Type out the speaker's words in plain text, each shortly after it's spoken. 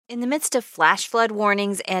In the midst of flash flood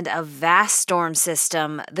warnings and a vast storm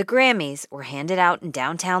system, the Grammys were handed out in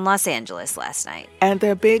downtown Los Angeles last night. And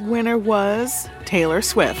the big winner was Taylor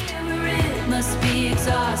Swift. It must be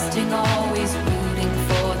exhausting, always rooting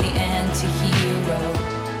for the anti-hero.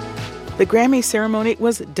 The Grammy ceremony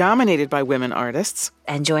was dominated by women artists.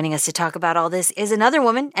 And joining us to talk about all this is another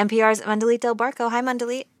woman, NPR's Mandalit Del Barco. Hi,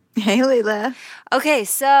 Mandalit. Hey, Layla. Okay,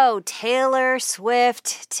 so Taylor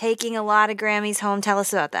Swift taking a lot of Grammys home. Tell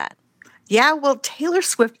us about that. Yeah, well, Taylor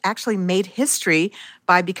Swift actually made history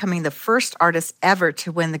by becoming the first artist ever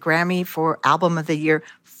to win the Grammy for Album of the Year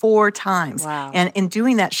 4 times. Wow. And in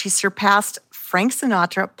doing that, she surpassed Frank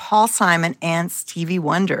Sinatra, Paul Simon, and Stevie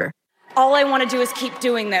Wonder. All I want to do is keep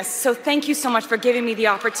doing this. So thank you so much for giving me the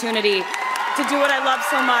opportunity to do what I love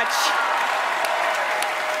so much.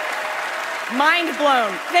 Mind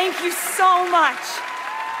blown. Thank you so much.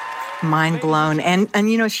 Mind blown.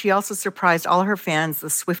 And you know, she also surprised all her fans, the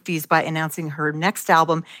Swifties, by announcing her next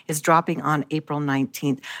album is dropping on April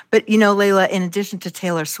 19th. But, you know, Layla, in addition to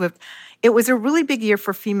Taylor Swift, it was a really big year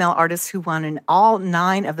for female artists who won in all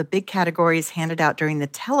 9 of the big categories handed out during the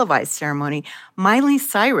televised ceremony. Miley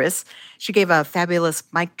Cyrus, she gave a fabulous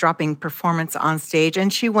mic-dropping performance on stage,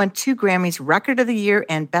 and she won 2 Grammys, Record of the Year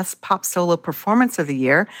and Best Pop Solo Performance of the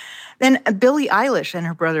Year. Then Billie Eilish and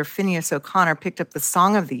her brother Phineas O'Connor picked up the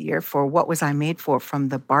Song of the Year for What Was I Made For from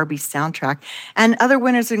the Barbie soundtrack. And other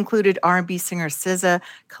winners included R&B singer SZA,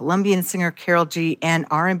 Colombian singer Karol G, and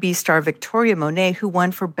R&B star Victoria Monet, who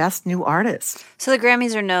won for Best New Artist. So the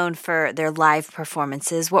Grammys are known for their live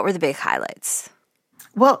performances. What were the big highlights?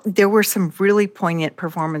 Well, there were some really poignant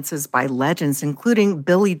performances by legends, including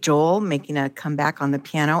Billy Joel making a comeback on the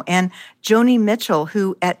piano, and Joni Mitchell,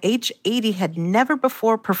 who at age 80 had never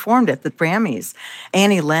before performed at the Grammys.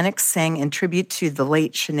 Annie Lennox sang in tribute to the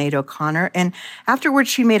late Sinead O'Connor, and afterwards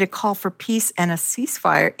she made a call for peace and a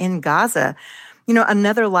ceasefire in Gaza. You know,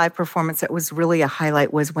 another live performance that was really a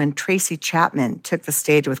highlight was when Tracy Chapman took the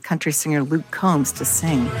stage with country singer Luke Combs to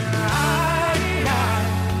sing.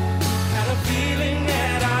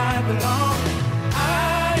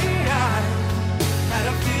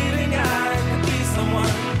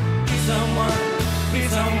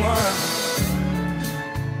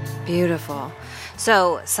 Beautiful.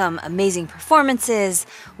 So some amazing performances,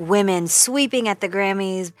 women sweeping at the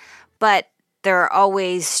Grammys, but there are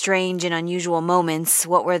always strange and unusual moments.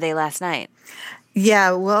 What were they last night?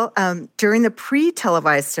 Yeah, well, during the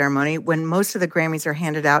pre-televised ceremony, when most of the Grammys are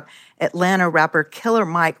handed out, Atlanta rapper Killer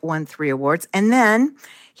Mike won 3 awards. And then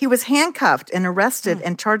he was handcuffed and arrested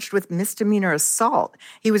and charged with misdemeanor assault.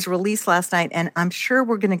 He was released last night, and I'm sure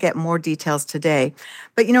we're going to get more details today.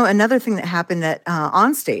 But, you know, another thing that happened that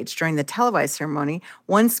on stage during the televised ceremony,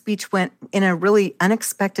 one speech went in a really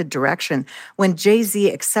unexpected direction. When Jay-Z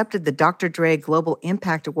accepted the Dr. Dre Global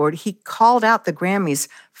Impact Award, he called out the Grammys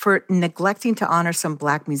for neglecting to honor some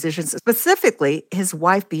Black musicians, specifically his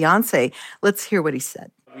wife, Beyonce. Let's hear what he said.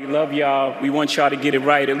 We love y'all. We want y'all to get it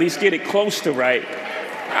right, at least get it close to right.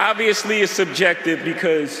 Obviously, it's subjective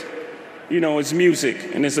because, you know, it's music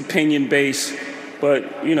and it's opinion-based.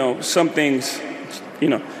 But, you know, some things, you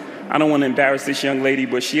know, I don't want to embarrass this young lady,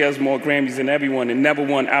 but she has more Grammys than everyone and never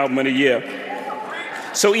won Album of the Year.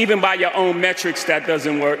 So even by your own metrics, that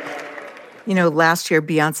doesn't work. You know, last year,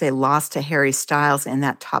 Beyonce lost to Harry Styles in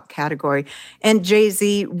that top category. And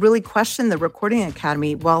Jay-Z really questioned the Recording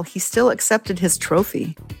Academy while he still accepted his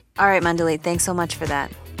trophy. All right, Mandalit, thanks so much for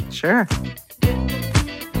that. Sure.